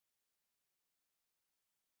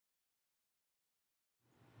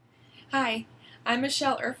Hi, I'm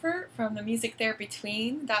Michelle Erfurt from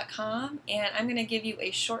themusictherebetween.com, and I'm going to give you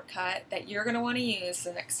a shortcut that you're going to want to use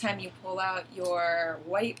the next time you pull out your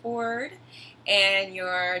whiteboard and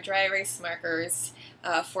your dry erase markers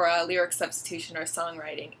for a lyric substitution or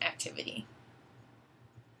songwriting activity.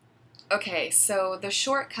 Okay, so the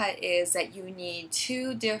shortcut is that you need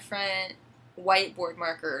two different whiteboard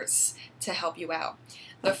markers to help you out.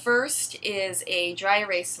 The first is a dry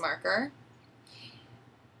erase marker.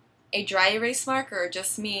 A dry erase marker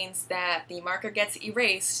just means that the marker gets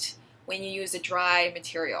erased when you use a dry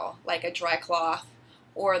material, like a dry cloth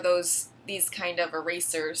or these kind of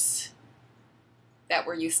erasers that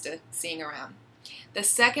we're used to seeing around. The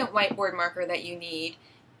second whiteboard marker that you need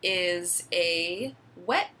is a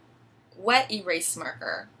wet erase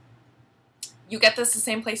marker. You get this the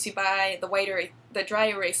same place you buy the dry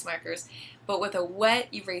erase markers, but with a wet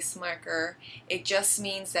erase marker, it just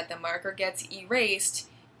means that the marker gets erased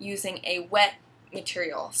using a wet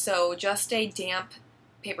material. So just a damp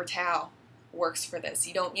paper towel works for this.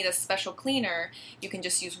 You don't need a special cleaner. You can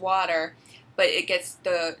just use water, but it gets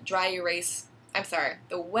the wet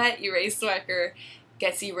erase marker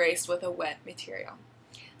gets erased with a wet material.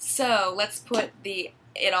 So let's put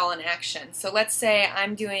it all in action. So let's say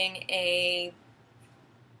I'm doing a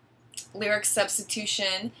lyric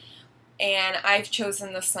substitution and I've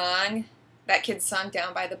chosen the song, that kid's song,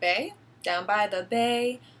 Down by the Bay. Down by the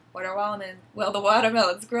bay, will the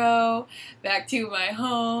watermelons grow? Back to my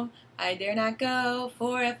home, I dare not go,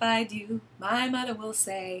 for if I do, my mother will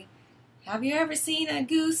say, have you ever seen a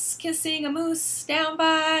goose kissing a moose down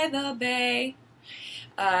by the bay?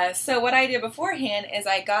 So what I did beforehand is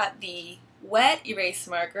I got the wet erase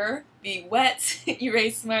marker,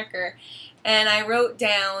 and I wrote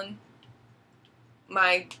down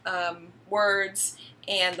my words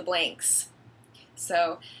and the blanks.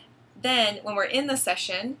 So then when we're in the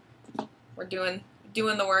session, we're doing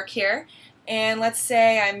the work here, and let's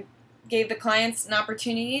say I gave the clients an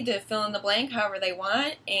opportunity to fill in the blank however they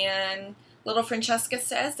want, and little Francesca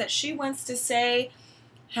says that she wants to say,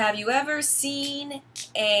 have you ever seen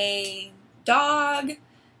a dog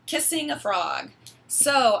kissing a frog?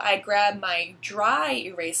 So I grab my dry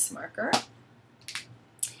erase marker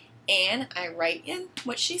and I write in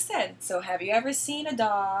what she said. So have you ever seen a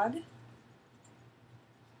dog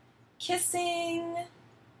kissing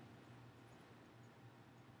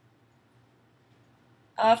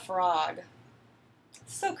a frog?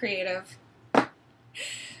 So creative.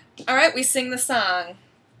 Alright, we sing the song.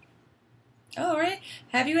 Alright,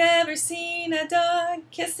 have you ever seen a dog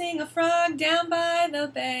kissing a frog down by the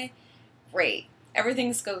bay? Great.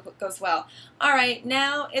 Everything goes well. Alright,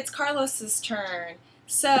 now it's Carlos's turn.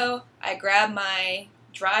 So I grab my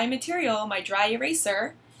dry material, my dry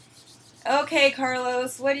eraser. Okay,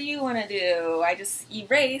 Carlos, what do you want to do? I just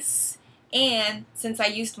erase, and since I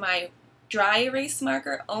used my dry erase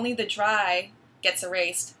marker, only the dry gets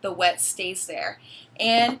erased, the wet stays there.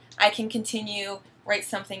 And I can continue, write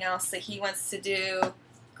something else that he wants to do.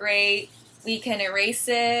 Great. We can erase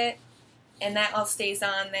it, and that all stays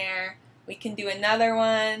on there. We can do another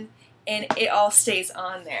one, and it all stays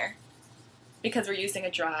on there because we're using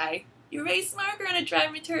a dry erase marker and a dry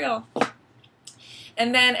material.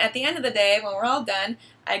 And then at the end of the day, when we're all done,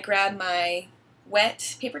 I grab my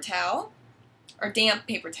wet paper towel, or damp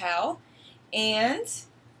paper towel, and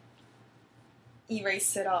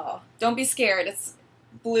erase it all. Don't be scared, it's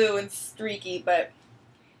blue and streaky, but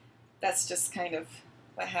that's just kind of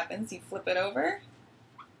what happens. You flip it over.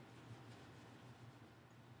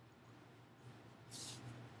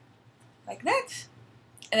 Like that.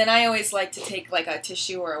 And then I always like to take like a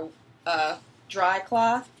tissue or a dry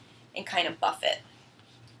cloth and kind of buff it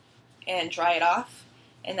and dry it off,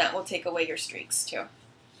 and that will take away your streaks too.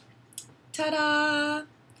 Ta-da!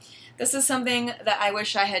 This is something that I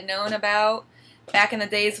wish I had known about back in the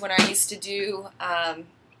days when I used to do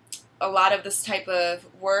a lot of this type of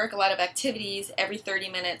work, a lot of activities every 30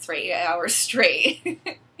 minutes for 8 hours straight.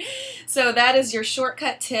 So that is your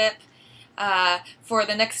shortcut tip for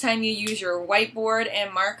the next time you use your whiteboard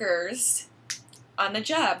and markers on the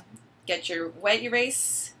job. Get your wet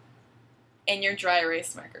erase and your dry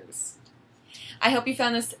erase markers. I hope you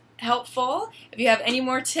found this helpful. If you have any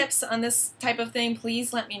more tips on this type of thing,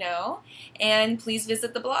 please let me know. And please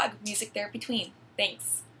visit the blog, Music There Between.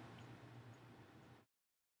 Thanks.